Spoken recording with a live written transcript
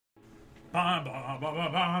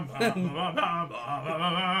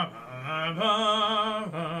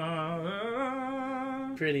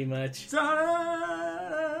Pretty much.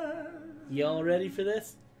 Y'all ready for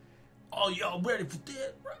this? Oh, y'all ready for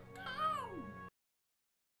this?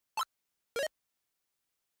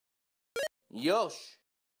 Yosh.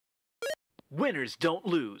 Winners don't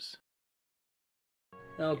lose.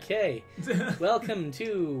 Okay. Welcome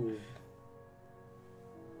to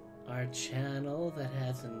our channel that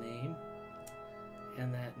has a name.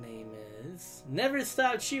 And that name is Never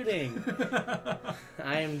Stop Shooting.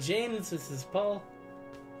 I am James, this is Paul.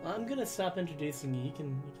 I'm gonna stop introducing you. You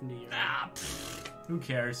can do your own. Who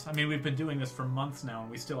cares? I mean, we've been doing this for months now, and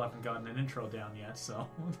we still haven't gotten an intro down yet. So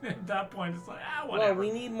at that point, it's like, whatever. Well,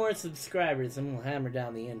 we need more subscribers, and we'll hammer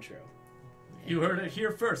down the intro. You heard it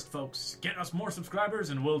here first, folks. Get us more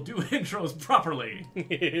subscribers, and we'll do intros properly.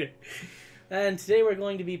 And today we're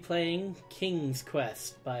going to be playing King's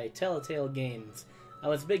Quest by Telltale Games. I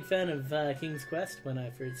was a big fan of King's Quest when I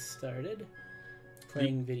first started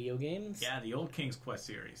playing video games. Yeah, the old King's Quest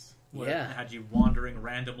series. Yeah. It had you wandering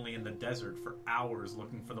randomly in the desert for hours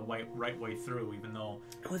looking for the right way through, even though...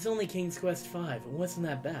 It was only King's Quest V. It wasn't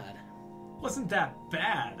that bad. Wasn't that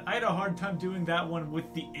bad. I had a hard time doing that one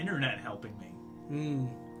with the internet helping me.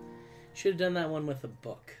 Should have done that one with a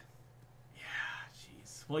book. Yeah,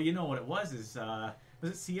 jeez. Well, you know what it was it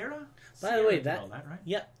Sierra? By the way, did all that, right?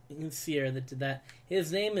 Yep, it's Sierra that did that.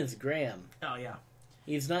 His name is Graham. Oh, yeah.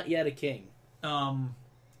 He's not yet a king.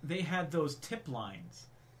 They had those tip lines.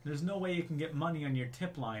 There's no way you can get money on your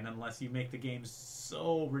tip line unless you make the game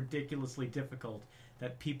so ridiculously difficult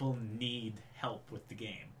that people need help with the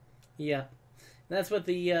game. Yeah. That's what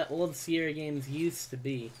the old Sierra games used to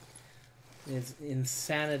be. It's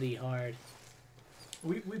insanity hard.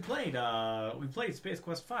 We played Space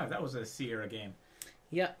Quest V. That was a Sierra game.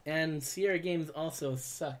 Yeah, and Sierra games also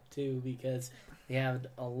suck too because they have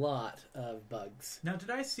a lot of bugs. Now, did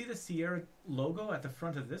I see the Sierra logo at the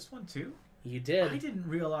front of this one too? You did. I didn't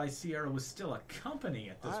realize Sierra was still a company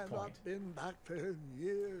at this point. I've not been back there in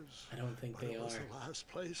years. I don't think they are. It was the last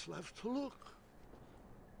place left to look.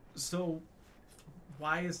 So,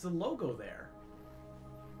 why is the logo there?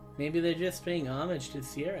 Maybe they're just paying homage to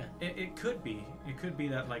Sierra. It could be. It could be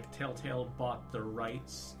that, like, Telltale bought the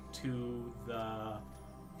rights to the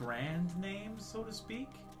brand name, so to speak.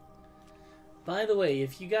 By the way,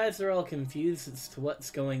 if you guys are all confused as to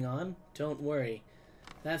what's going on, don't worry.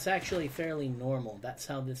 That's actually fairly normal. That's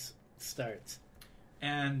how this starts.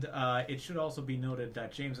 And it should also be noted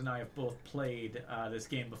that James and I have both played this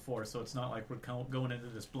game before, so it's not like we're going into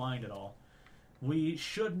this blind at all. We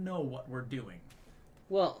should know what we're doing.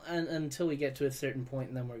 Well, and until we get to a certain point,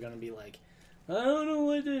 and then we're going to be like, I don't know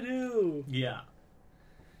what to do. Yeah.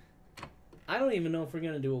 I don't even know if we're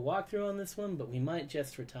going to do a walkthrough on this one, but we might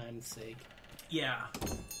just for time's sake. Yeah.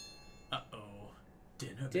 Uh-oh.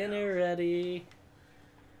 Dinner ready.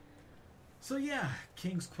 So yeah,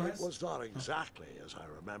 King's Quest. It was not exactly as I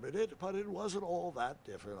remembered it, but it wasn't all that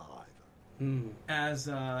different either. As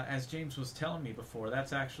James was telling me before,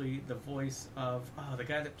 that's actually the voice of the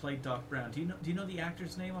guy that played Doc Brown. Do you know the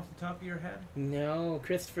actor's name off the top of your head? No,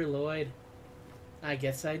 Christopher Lloyd. I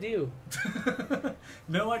guess I do.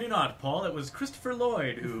 No, I do not, Paul. It was Christopher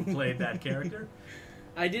Lloyd who played that character.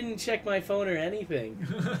 I didn't check my phone or anything.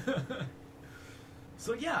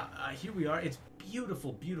 So yeah, here we are. It's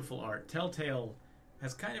beautiful, beautiful art. Telltale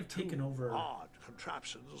has kind of taken over. Odd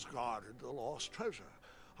contraptions guarded the lost treasure.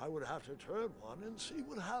 I would have to turn one and see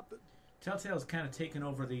what happened. Telltale's kind of taken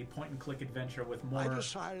over the point-and-click adventure with more... I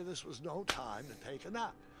decided this was no time to take a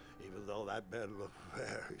nap, even though that bed looked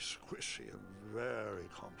very squishy and very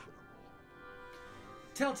comfortable.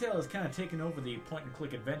 Telltale has kind of taken over the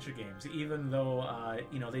point-and-click adventure games, even though,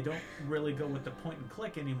 they don't really go with the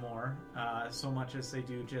point-and-click anymore, so much as they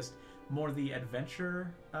do just more the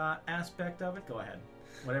adventure aspect of it. Go ahead.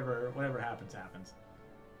 Whatever happens, happens.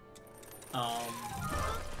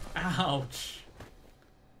 Ouch.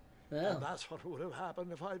 Well. And that's what would have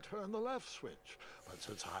happened if I turned the left switch. But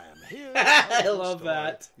since I am here, I love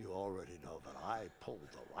that. You already know that I pulled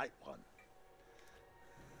the right one.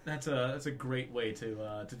 That's a great way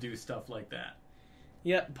to do stuff like that.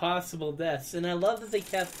 Yep, possible deaths. And I love that they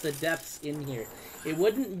kept the deaths in here. It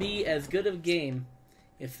wouldn't be as good of a game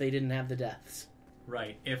if they didn't have the deaths.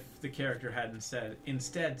 Right. If the character hadn't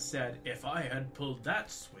instead said, if I had pulled that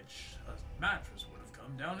switch, a mattress would have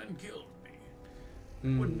come down and killed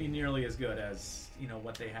me. Wouldn't be nearly as good as,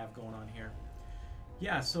 what they have going on here.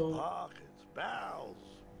 Yeah, so... Pockets, barrels,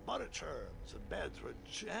 butter churns, and beds were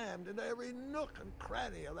jammed into every nook and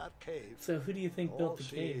cranny of that cave. So who do you think built the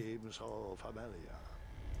cave? Seems so familiar.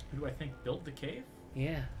 Who do I think built the cave?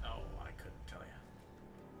 Yeah. Oh, I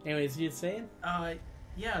Anyways, you saying?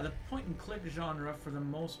 Yeah, the point and click genre for the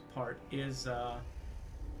most part is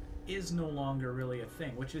no longer really a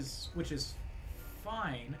thing, which is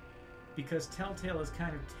fine, because Telltale has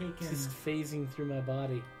kind of taken. It's just phasing through my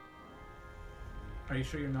body. Are you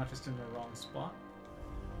sure you're not just in the wrong spot?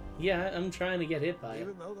 Yeah, I'm trying to get hit by it.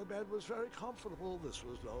 Even though the bed was very comfortable, this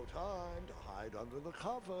was no time to hide under the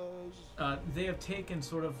covers. They have taken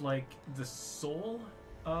sort of like the soul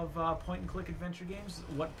of point-and-click adventure games,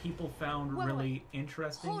 what people found really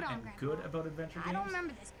interesting Hold on, and Grandpa. good about adventure games. I don't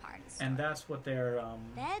remember this part of the story. And that's what they're...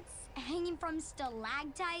 Beds hanging from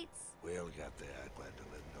stalactites? We'll get there,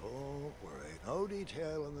 Gwendolyn. Don't worry. No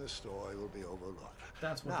detail in this story will be overlooked.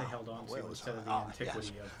 That's what they held on to instead of the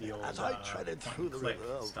antiquity of the old As I treaded through the point-and-click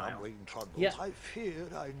river of style. rumbling trundles, Yeah. I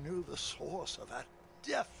feared I knew the source of that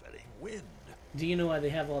deafening wind. Do you know why they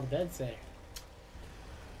have all the beds there?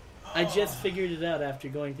 I just figured it out after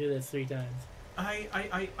going through this 3 times.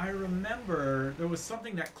 I remember there was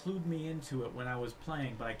something that clued me into it when I was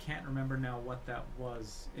playing, but I can't remember now what that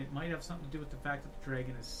was. It might have something to do with the fact that the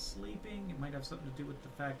dragon is sleeping. It might have something to do with the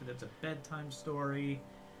fact that it's a bedtime story.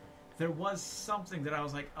 There was something that I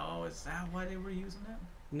was like, oh, is that why they were using it?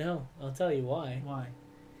 No, I'll tell you why. Why?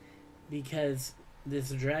 Because this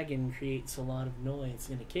dragon creates a lot of noise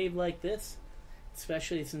in a cave like this,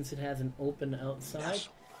 especially since it has an open outside.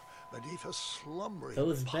 Nestled beneath a slumbering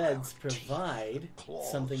Those pile beds of provide teeth, claws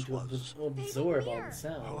something to was- absorb all the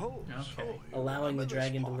sound, Oh, Okay. so you allowing the remember this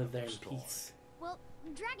dragon to part live of there the in story. peace. Well,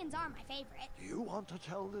 dragons are my favorite. You want to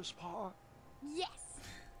tell this part? Yes.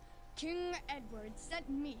 King Edward sent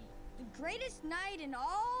me, the greatest knight in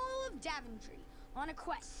all of Daventry, on a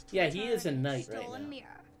quest to Yeah, he is a return knight the right stolen now.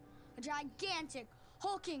 mirror. A gigantic,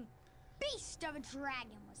 hulking beast of a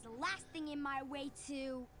dragon was the last thing in my way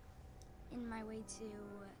to...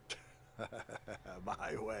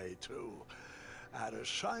 My way, too. Add a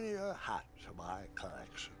shinier hat to my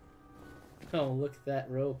collection. Oh, look at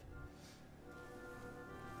that rope.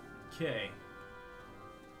 Okay.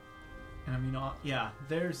 And I mean, yeah,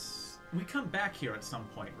 there's... We come back here at some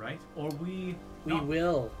point, right? Or we... We not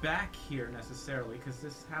will. back here necessarily, because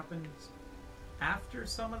this happened after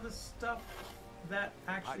some of the stuff that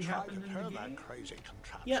I actually tried happened to in turn the game. that crazy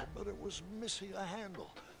contraption, Yeah. but it was missing a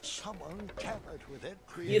handle. Someone tampered with it, You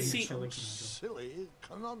creating see- some silly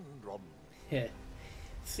conundrum. Yeah.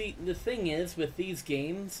 See, the thing is, with these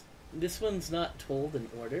games, this one's not told in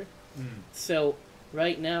order. So,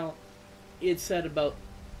 right now, it's at about,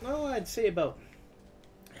 well, I'd say about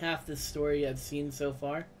half the story I've seen so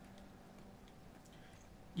far.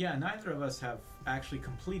 Yeah, neither of us have actually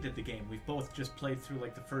completed the game. We've both just played through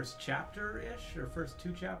like the first chapter-ish, or first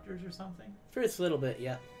 2 chapters or something. First little bit,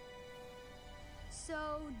 yeah.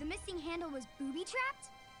 So, the missing handle was booby-trapped?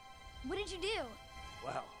 What did you do?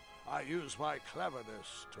 Well, I used my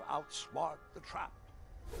cleverness to outsmart the trap.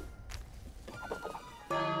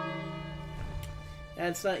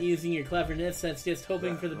 That's not using your cleverness, that's just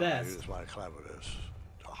hoping for the I best. used my cleverness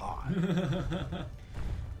to hide.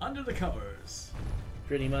 Under the covers.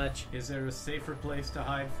 Pretty much. Is there a safer place to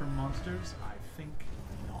hide from monsters? I think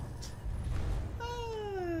not.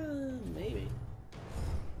 Maybe.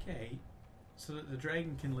 Okay, so that the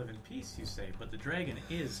dragon can live in peace, you say, but the dragon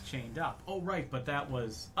is chained up. Oh, right, but that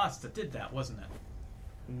was us that did that, wasn't it?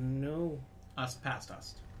 No. Us past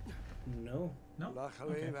us. No. No?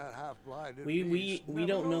 Luckily, Okay. that half-blinded We beast never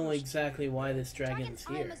don't know noticed exactly why this Dragon's dragon's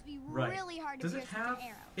eye here. must be Right. really hard to Does it pierce with have... an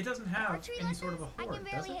arrow. It doesn't have Archery any sort of a lessons? I horde, can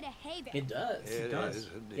does barely it? hit a hay bale. It does. It does. is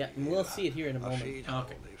indeed. Yeah, and we'll see it here in a moment. feat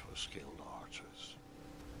Okay. only for skilled archers.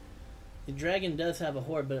 The dragon does have a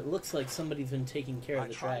horde, but it looks like somebody's been taking care of I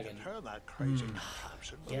the tried dragon. to turn that crazy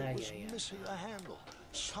contraption, but Yeah, it was yeah. missing a handle.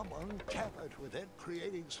 Someone tampered with it,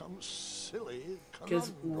 creating some silly Because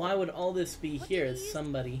conundrum. why would all this be What here did if he use?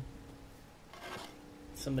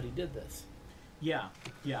 somebody did this? Yeah.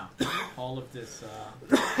 all of this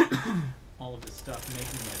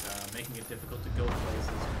stuff making it difficult to go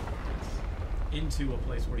places, into a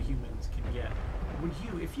place where humans can get. Would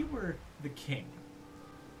you, if you were the king,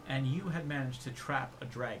 and you had managed to trap a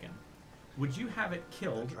dragon, would you have it The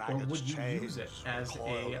killed, or dragon's would you use it chains as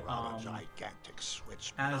coiled a around gigantic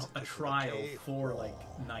switch as mounted a to the trial cave for wall.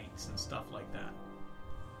 like knights and stuff like that?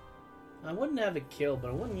 I wouldn't have it killed, but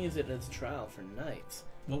I wouldn't use it as trial for knights.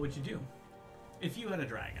 What would you do? If you had a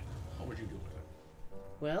dragon, what would you do with it?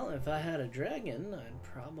 Well, if I had a dragon, I'd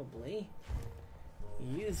probably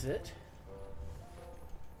use it.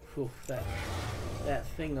 Whew, that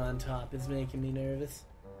thing on top is making me nervous.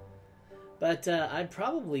 But I'd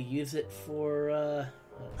probably use it for,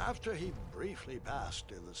 After he briefly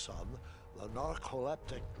basked in the sun, the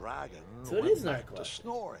narcoleptic dragon So it went is back to narcoleptic.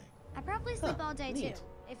 snoring. I probably sleep all day neat. too.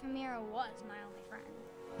 if Amira was my only friend.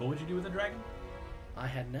 What would you do with a dragon? I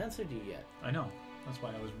hadn't answered you yet. I know. That's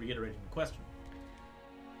why I was reiterating the question.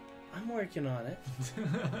 I'm working on it.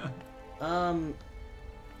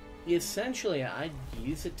 Essentially, I'd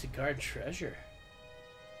use it to guard treasure.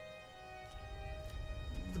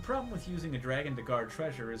 The problem with using a dragon to guard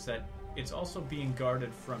treasure is that it's also being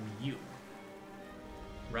guarded from you.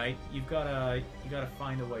 Right? You gotta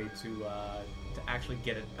find a way to actually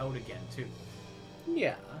get it out again too.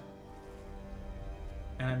 Yeah.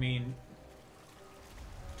 And I mean,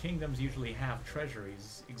 kingdoms usually have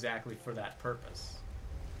treasuries exactly for that purpose.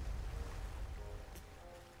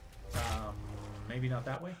 Maybe not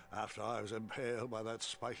that way? After I was impaled by that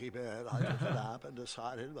spiky bed, I took a nap and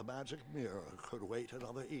decided the magic mirror could wait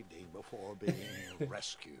another evening before being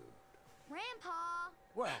rescued. Grandpa!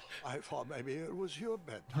 Well, I thought maybe it was your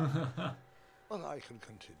bedtime. But I can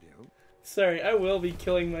continue. Sorry, I will be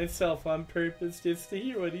killing myself on purpose just to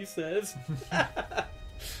hear what he says.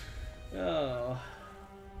 Oh.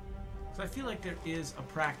 So I feel like there is a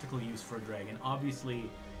practical use for a dragon. Obviously,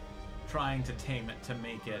 trying to tame it to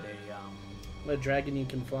make it A dragon you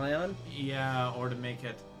can fly on? yeah, or to make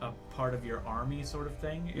it a part of your army sort of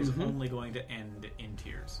thing is only going to end in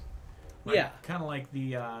tears. Right? Yeah. Kind of like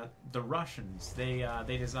the Russians. They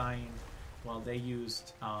designed, well, they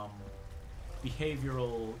used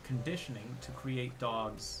behavioral conditioning to create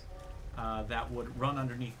dogs that would run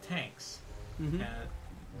underneath tanks.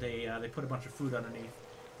 They put a bunch of food underneath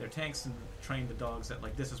their tanks and trained the dogs that,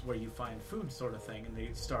 like, this is where you find food sort of thing, and they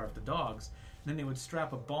starved the dogs. And then they would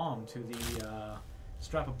strap a bomb to the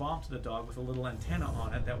dog with a little antenna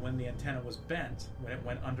on it, that when the antenna was bent, when it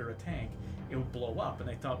went under a tank, it would blow up, and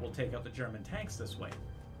they thought, we'll take out the German tanks this way.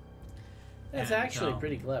 That's And, actually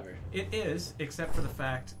pretty clever. It is, except for the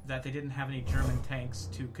fact that they didn't have any German tanks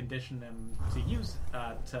to condition them to use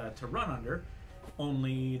to run under,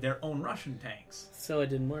 only their own Russian tanks. So it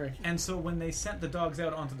didn't work. And so when they sent the dogs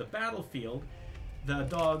out onto the battlefield, the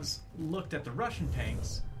dogs looked at the Russian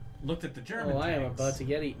tanks, looked at the German tanks. I am about to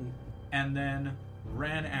get eaten. And then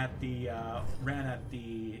ran at the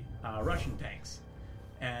Russian tanks,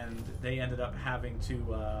 and they ended up having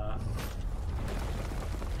to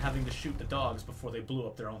shoot the dogs before they blew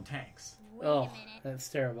up their own tanks. Wait Oh, a minute. that's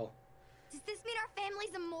terrible. Does this mean our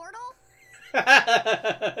family's immortal?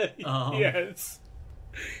 Yes.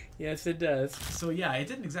 Yes, it does. So yeah, it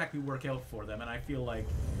didn't exactly work out for them, and I feel like,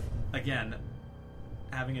 again,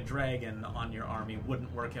 having a dragon on your army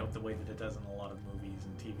wouldn't work out the way that it does in a lot of movies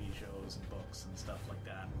and TV shows and books and stuff like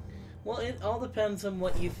that. Well, it all depends on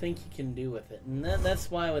what you think you can do with it. And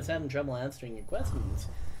that's why I was having trouble answering your questions.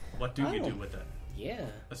 What do you do with it? Yeah.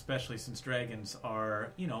 Especially since dragons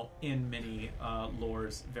are, in many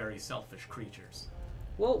lores, very selfish creatures.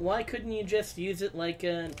 Well, why couldn't you just use it like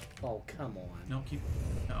a... Oh, come on. No,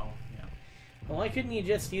 yeah. Well, why couldn't you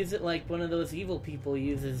just use it like one of those evil people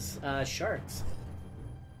uses sharks?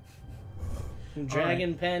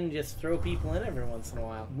 Dragon pen, just throw people in every once in a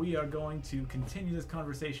while. We are going to continue this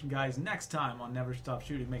conversation, guys, next time on Never Stop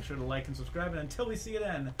Shooting. Make sure to like and subscribe, and until we see you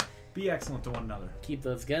then, be excellent to one another. Keep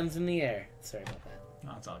those guns in the air. Sorry about that.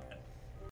 No, it's all good.